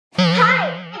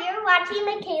watching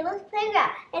Makayla's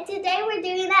Playground, and today we're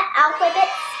doing the alphabet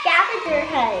scavenger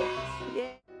hunt.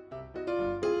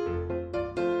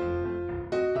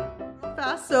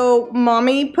 So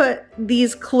mommy put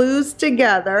these clues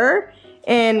together,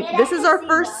 and this is our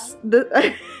first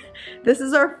this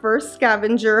is our first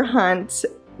scavenger hunt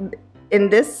in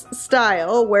this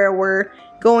style where we're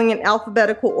going in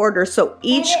alphabetical order. So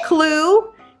each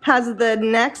clue has the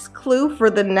next clue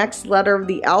for the next letter of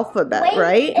the alphabet,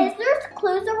 right? Is there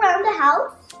clues around the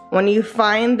house? When you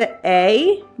find the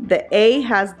A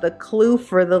has the clue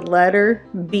for the letter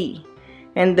B.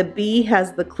 And the B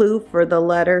has the clue for the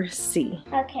letter C.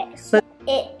 Okay, so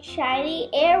it's shiny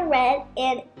and red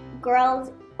and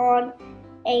grows on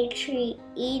a tree.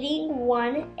 Eating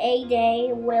one a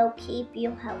day will keep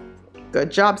you healthy. Good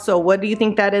job. So what do you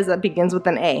think that is that begins with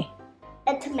an A?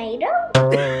 A tomato?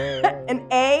 An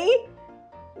A?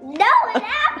 No, an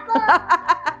apple!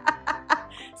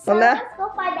 So let's go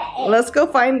find the A. Let's go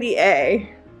find the A.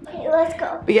 Okay, let's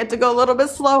go. But you have to go a little bit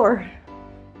slower.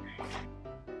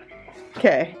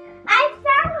 Okay. I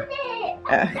found it!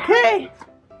 Okay.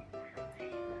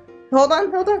 Hold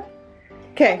on.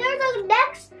 Okay. And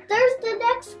there's the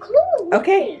next clue.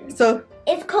 Okay, so.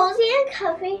 It's cozy and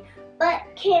comfy, but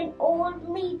can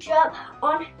only jump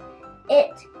on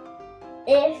it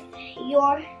if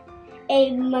you're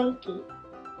a monkey.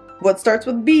 What starts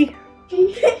with B?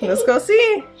 Let's go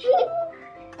see.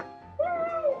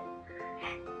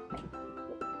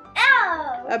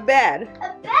 Oh! A bed.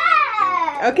 A bed!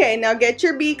 Okay, now get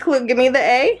your B clue. Give me the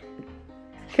A.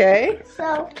 Okay.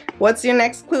 So. What's your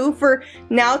next clue for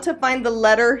now to find the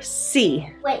letter C?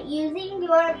 Wait, using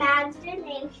your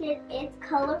imagination, it's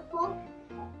colorful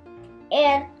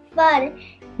and fun.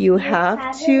 You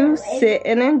have to sit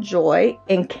and enjoy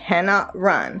and cannot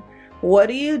run. What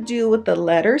do you do with the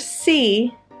letter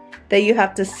C that you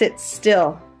have to sit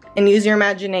still and use your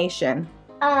imagination?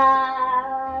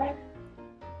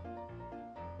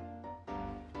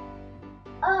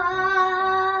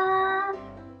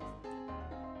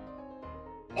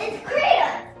 It's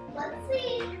crayons. Let's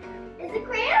see. Is it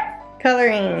crayons?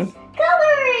 Coloring.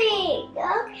 Coloring.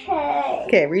 Okay.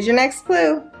 Okay, read your next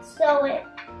clue. So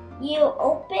you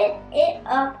open it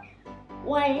up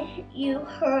when you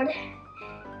heard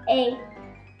a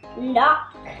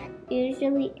knock.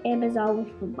 Usually Amazon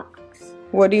with the box.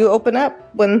 What do you open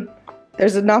up when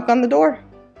there's a knock on the door?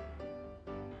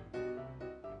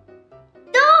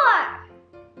 Door!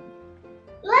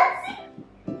 Let's see.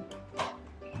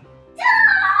 Door!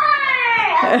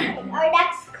 Okay, our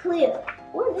next clue.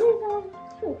 What is our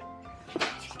clue?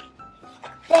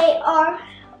 They are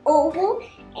oval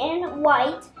and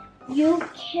white. You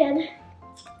can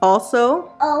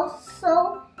also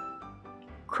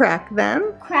crack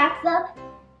them.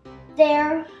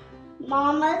 Their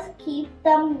mamas keep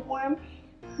them warm.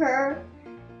 Her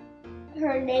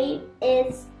name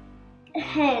is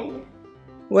Hen.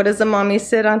 What does a mommy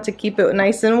sit on to keep it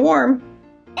nice and warm?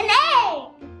 An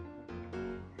egg!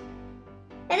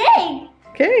 An egg!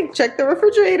 Okay, check the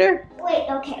refrigerator. Wait,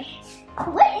 okay.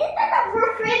 What is in the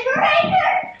refrigerator?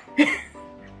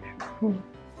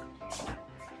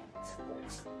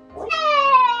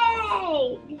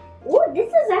 Yay! Ooh, this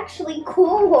is actually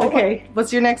cool. Okay,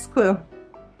 what's your next clue?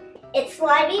 It's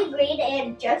slimy green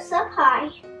and jumps up high.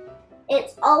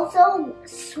 It also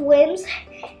swims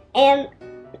and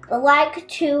like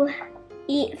to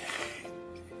eat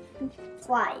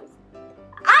flies.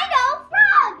 I know,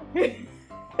 frog!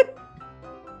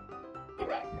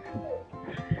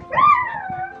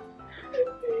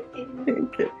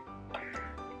 Okay.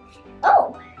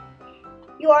 Oh,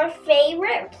 your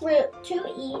favorite fruit to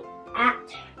eat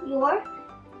at your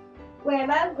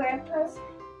grandma and grandpa's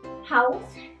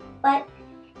house, but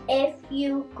if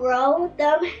you grow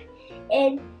them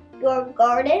in your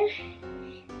garden,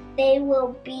 they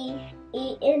will be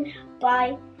eaten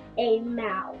by a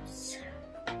mouse.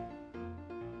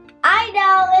 I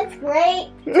know, it's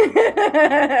great.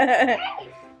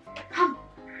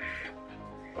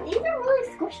 These are really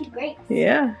squishy grapes.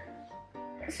 Yeah.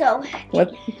 So,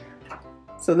 what?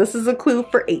 So this is a clue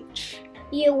for H.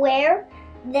 You wear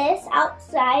this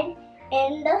outside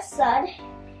in the sun.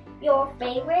 Your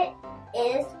favorite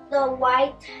is the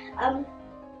white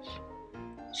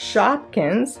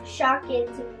Shopkins.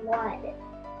 Shopkins one.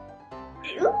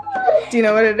 Ooh. Do you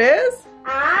know what it is?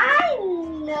 I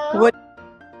know. What?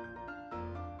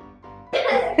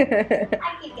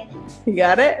 I can get it. You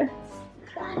got it?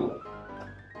 Got it.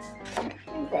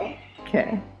 There.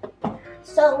 Okay.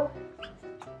 So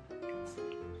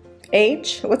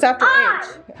H. What's after H?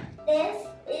 This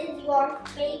is your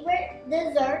favorite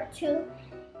dessert to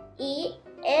eat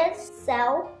and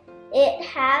sell It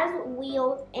has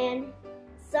wheels and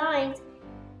signs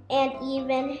and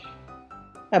even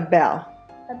a bell.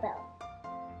 a bell.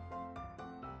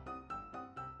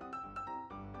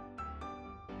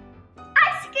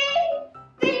 Ice cream!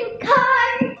 Food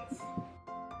cards!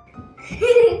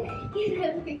 You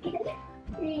never forget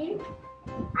me.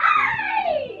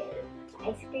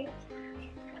 Ice cream.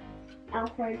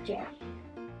 Alfred J.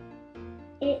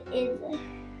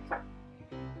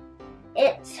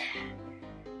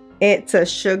 It's a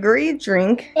sugary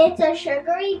drink. It's a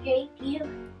sugary drink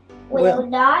you will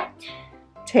not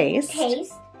taste.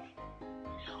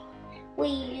 We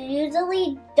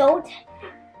usually don't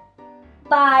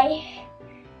buy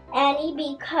any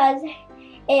because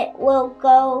it will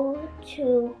go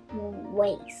to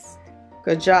waste.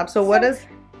 Good job. So what is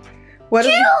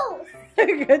Juice!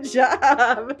 Good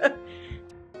job.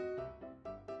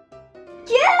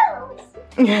 Juice!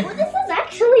 Well, this is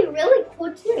actually really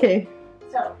cool too. Okay.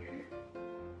 So,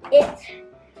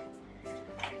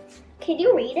 can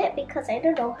you read it? Because I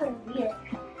don't know how to read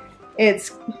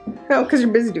it. Because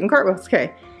you're busy doing cartwheels.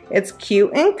 Okay. It's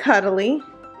cute and cuddly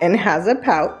and has a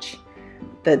pouch.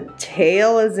 The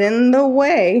tail is in the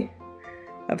way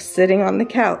of sitting on the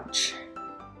couch.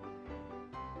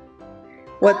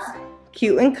 What's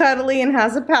cute and cuddly and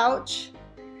has a pouch?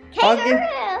 Kangaroo!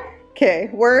 Okay,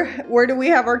 where do we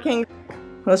have our kangaroo?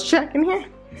 Let's check in here.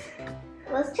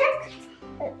 Let's check.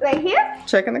 Right here?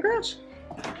 Check in the garage.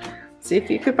 See if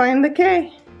you could find the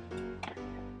K.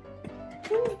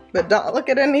 But don't look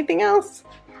at anything else.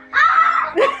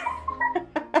 Ah!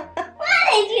 What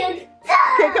did you do?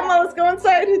 Okay, come on, let's go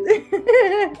inside. What did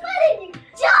you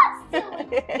just do?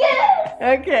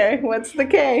 Okay, what's the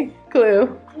K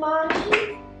clue?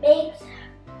 Mommy makes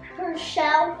her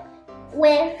shelf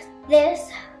with this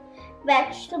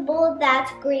vegetable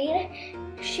that's green.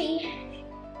 She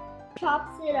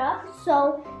chops it up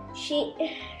so she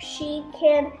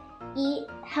can eat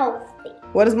healthy.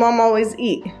 What does Mom always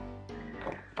eat?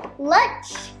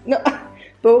 Lunch. No,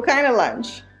 but what kind of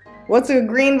lunch? What's a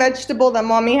green vegetable that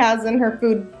Mommy has in her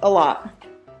food a lot?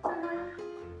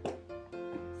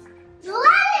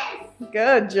 Lettuce.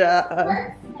 Good job.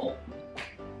 Let's see.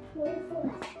 Where's the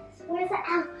lettuce? Where's the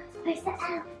apple? Where's the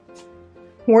apple?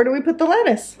 Where do we put the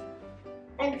lettuce?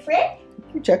 In the fridge?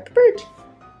 You check the fridge.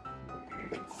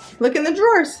 Look in the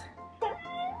drawers.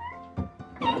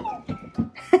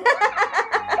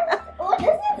 Oh,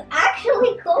 this is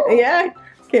actually cool. Yeah.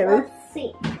 Okay. Let's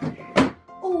see.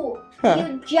 Ooh, Huh.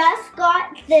 you just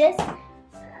got this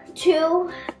to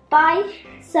buy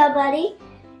somebody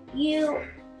you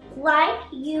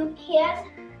can't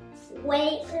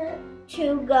wait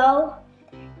to go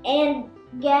and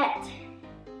get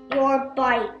your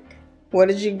bike. What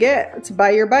did you get to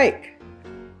buy your bike?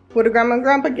 What did Grandma and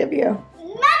Grandpa give you?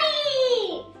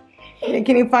 Money! Yeah,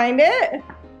 can you find it?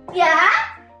 Yeah?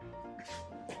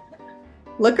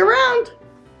 Look around.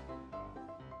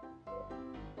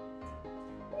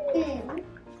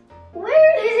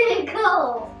 Where did it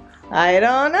go? I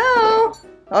don't know.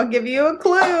 I'll give you a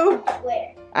clue.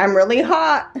 Where? I'm really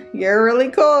hot. You're really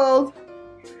cold.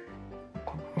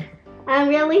 I'm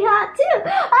really hot too.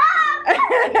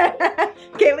 Ah!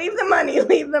 Okay, leave the money.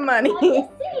 Leave the money. Let me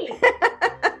see.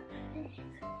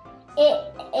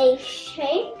 It's a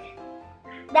shake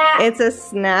that It's a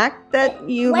snack that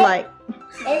you Wait. like.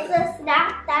 It's a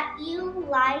snack that you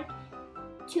like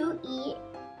to eat.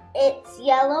 It's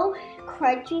yellow,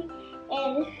 crunchy,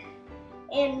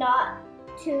 and not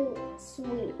too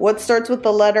sweet. What starts with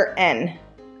the letter N?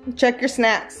 Check your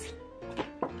snacks.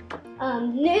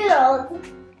 Noodles.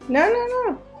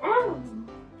 No.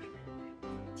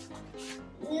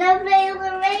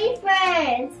 Vanilla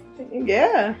wafers.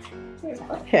 Yeah.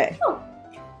 Okay.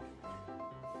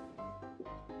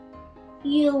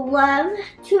 You love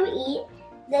to eat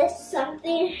this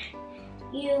something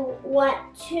you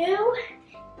want to.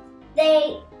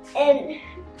 They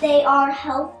are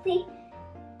healthy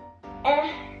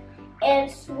and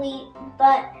sweet,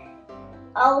 but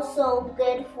also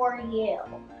good for you.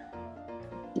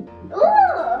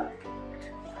 Ooh!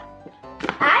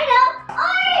 I know,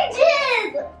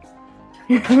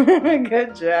 oranges!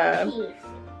 Good job. P.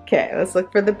 Okay, let's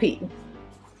look for the P.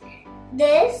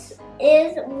 This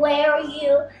is where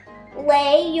you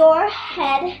lay your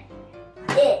head.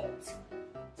 It's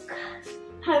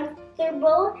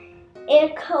comfortable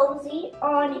and cozy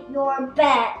on your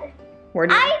bed. Where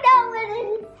do you, I know what it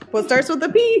is. what starts with the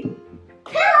P?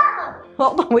 Pillow.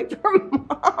 Hold on, wait for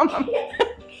Mom.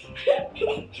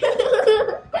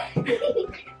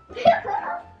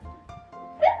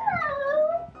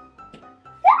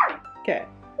 Okay.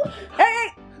 Hey,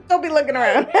 don't be looking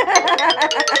around.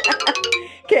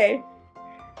 Okay.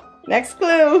 Next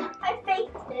clue. I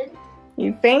fainted.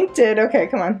 You fainted. Okay,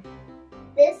 come on.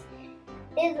 This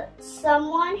is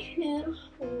someone who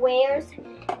wears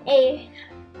a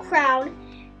crown.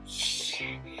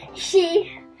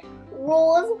 She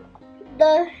rules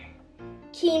the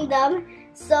kingdom,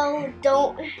 so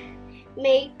don't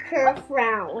make her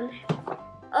frown.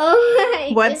 Oh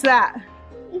my What's that?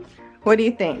 What do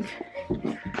you think?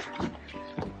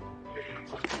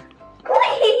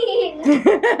 Queen!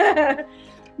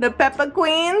 The Peppa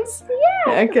Queens?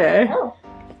 Yeah. Okay. Oh.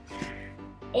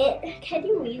 Can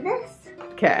you read this?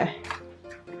 Okay.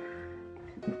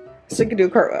 So you can do a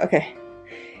cartwheel. Okay.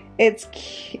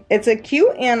 It's a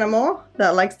cute animal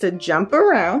that likes to jump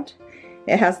around.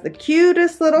 It has the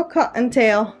cutest little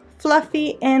cottontail,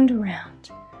 fluffy and round.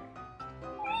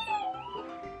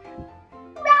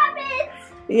 Rabbit!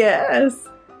 Yes.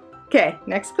 Okay,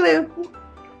 next clue.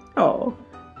 Oh,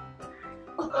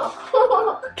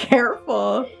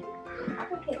 careful.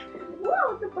 Okay.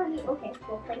 Whoa, the bunny. Okay,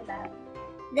 we'll play that.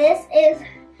 This is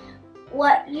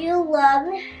what you love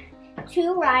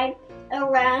to ride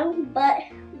around, but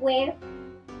where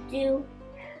do...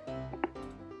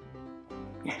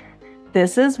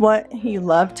 This is what you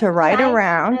love to ride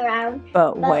around,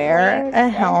 but wear a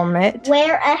helmet.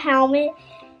 Wear a helmet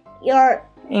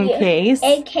in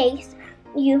case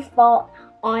you fall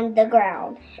on the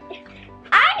ground.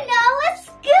 I know, a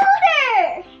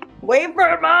scooter! Wait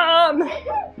for Mom!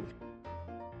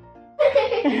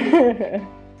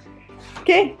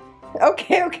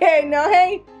 Okay, no,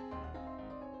 hey.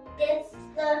 It's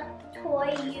the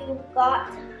toy you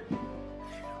got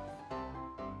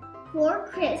for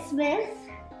Christmas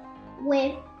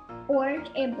with orange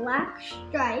and black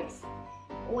stripes.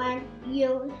 When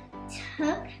you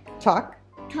talk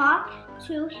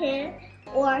to him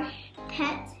or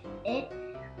pet it,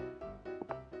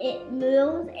 it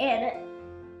moves and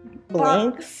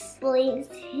Blinks.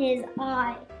 his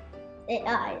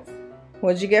eyes.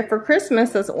 What'd you get for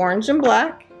Christmas? That's orange and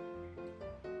black.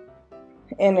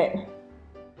 And it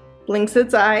blinks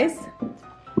its eyes.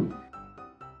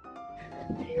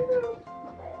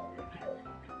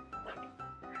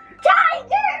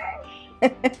 Tiger!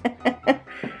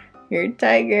 You're a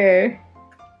tiger.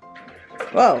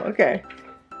 Whoa, okay.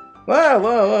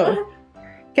 Whoa.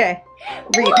 Okay,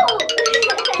 read.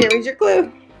 Okay, read your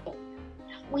clue.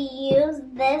 We use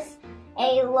this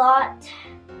a lot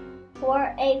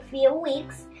for a few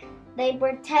weeks. They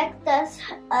protect us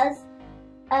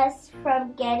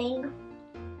from getting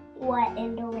wet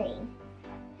in the rain.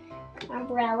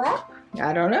 Umbrella?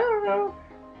 I don't know.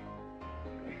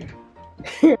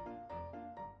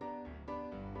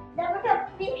 Never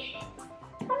got the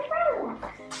umbrella.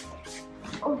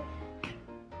 Oh.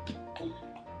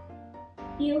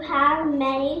 You have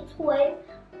many toys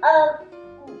of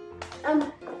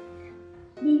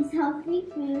these healthy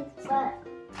foods, but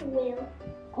will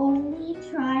only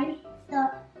try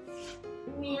the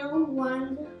real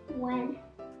ones when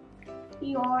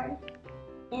you're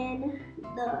in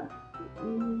the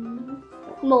mood.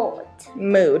 What?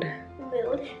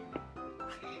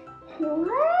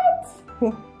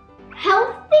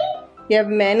 Healthy? You have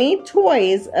many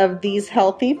toys of these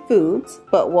healthy foods,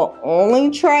 but will only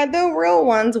try the real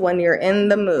ones when you're in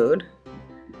the mood.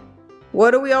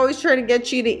 What do we always try to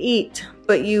get you to eat,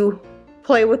 but you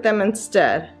play with them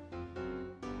instead?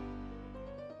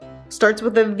 Starts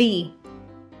with a V.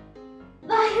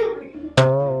 Violin.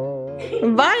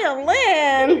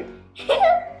 Violin?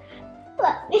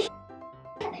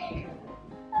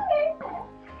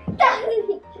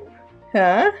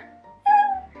 Huh?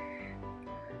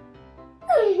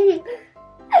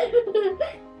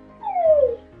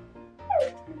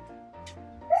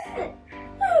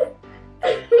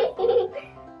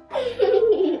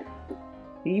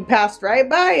 You passed right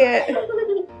by it.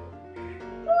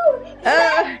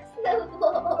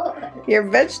 Your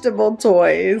vegetable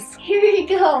toys. Here you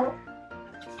go.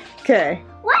 Okay.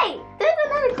 Wait, there's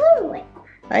another clue.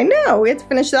 I know, we have to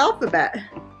finish the alphabet.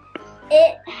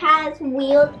 It has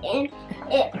wheels and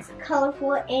it's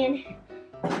colorful and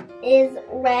is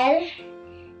red.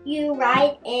 You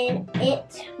ride in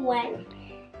it when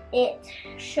it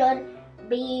should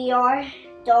be your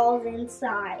dolls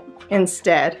inside.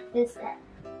 Instead.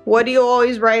 What do you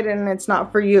always write in? It's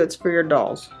not for you, it's for your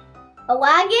dolls. A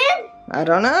wagon? I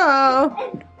don't know.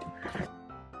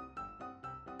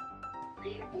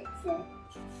 Where is it?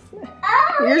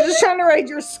 Oh, You're just trying to ride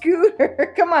your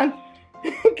scooter. Come on.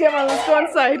 Come on, let's go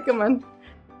inside. Come on.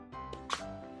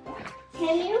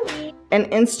 Can you read? An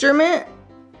instrument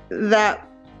that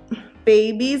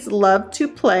babies love to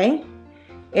play.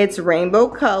 Its rainbow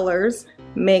colors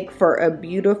make for a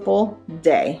beautiful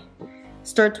day.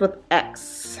 starts with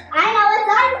X. I know it's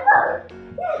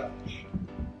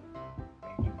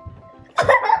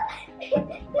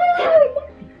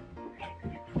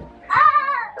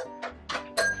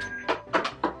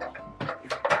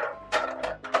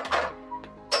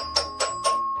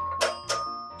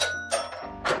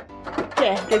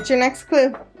Okay, get your next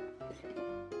clue.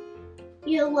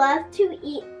 You love to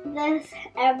eat this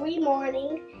every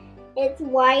morning. It's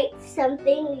white,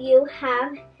 something you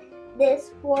have this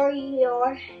for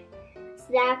your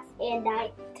snacks and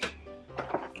night.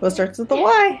 What starts with the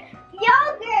Y?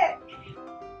 Yogurt!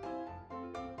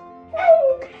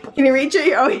 Can you reach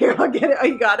it? Oh, here, I'll get it. Oh,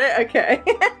 you got it? Okay.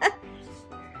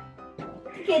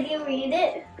 Can you read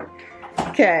it?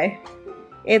 Okay.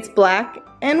 It's black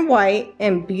and white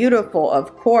and beautiful,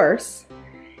 of course.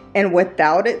 And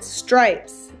without its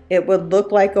stripes, it would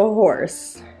look like a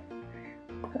horse.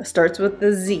 It starts with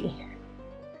the Z.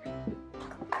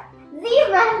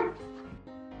 Zebra!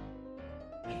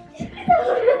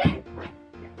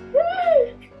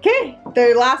 Okay,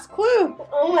 the last clue.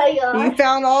 Oh my god. You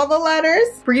found all the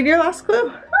letters. Read your last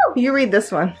clue. Oh. You read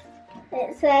this one.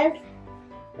 It says,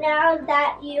 now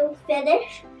that you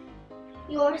finish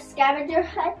your scavenger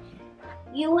hunt,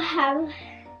 you have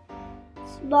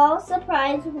small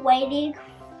surprise waiting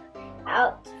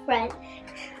out front.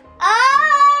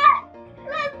 Ah!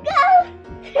 Let's go!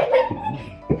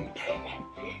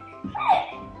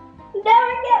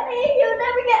 Never get me! You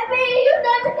never get me! You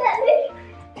never get me!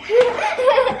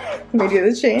 Let me do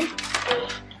the chain.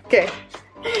 Okay.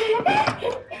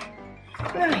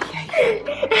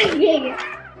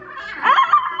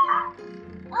 Ah!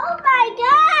 Oh my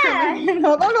god!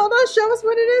 Hold on. Show us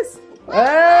what it is.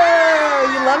 Oh,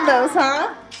 you love those,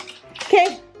 huh?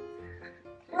 Okay.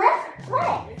 Let's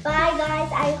play. Bye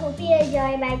guys, I hope you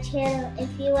enjoy my channel. If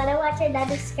you want to watch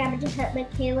another scavenger hunt,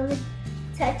 Makayla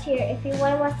touch here. If you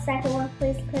want to watch the second one,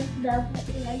 please click the bell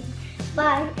button.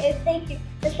 Bye. Thank you.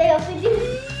 Let's stay open.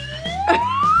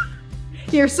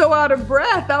 You're so out of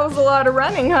breath. That was a lot of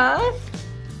running, huh?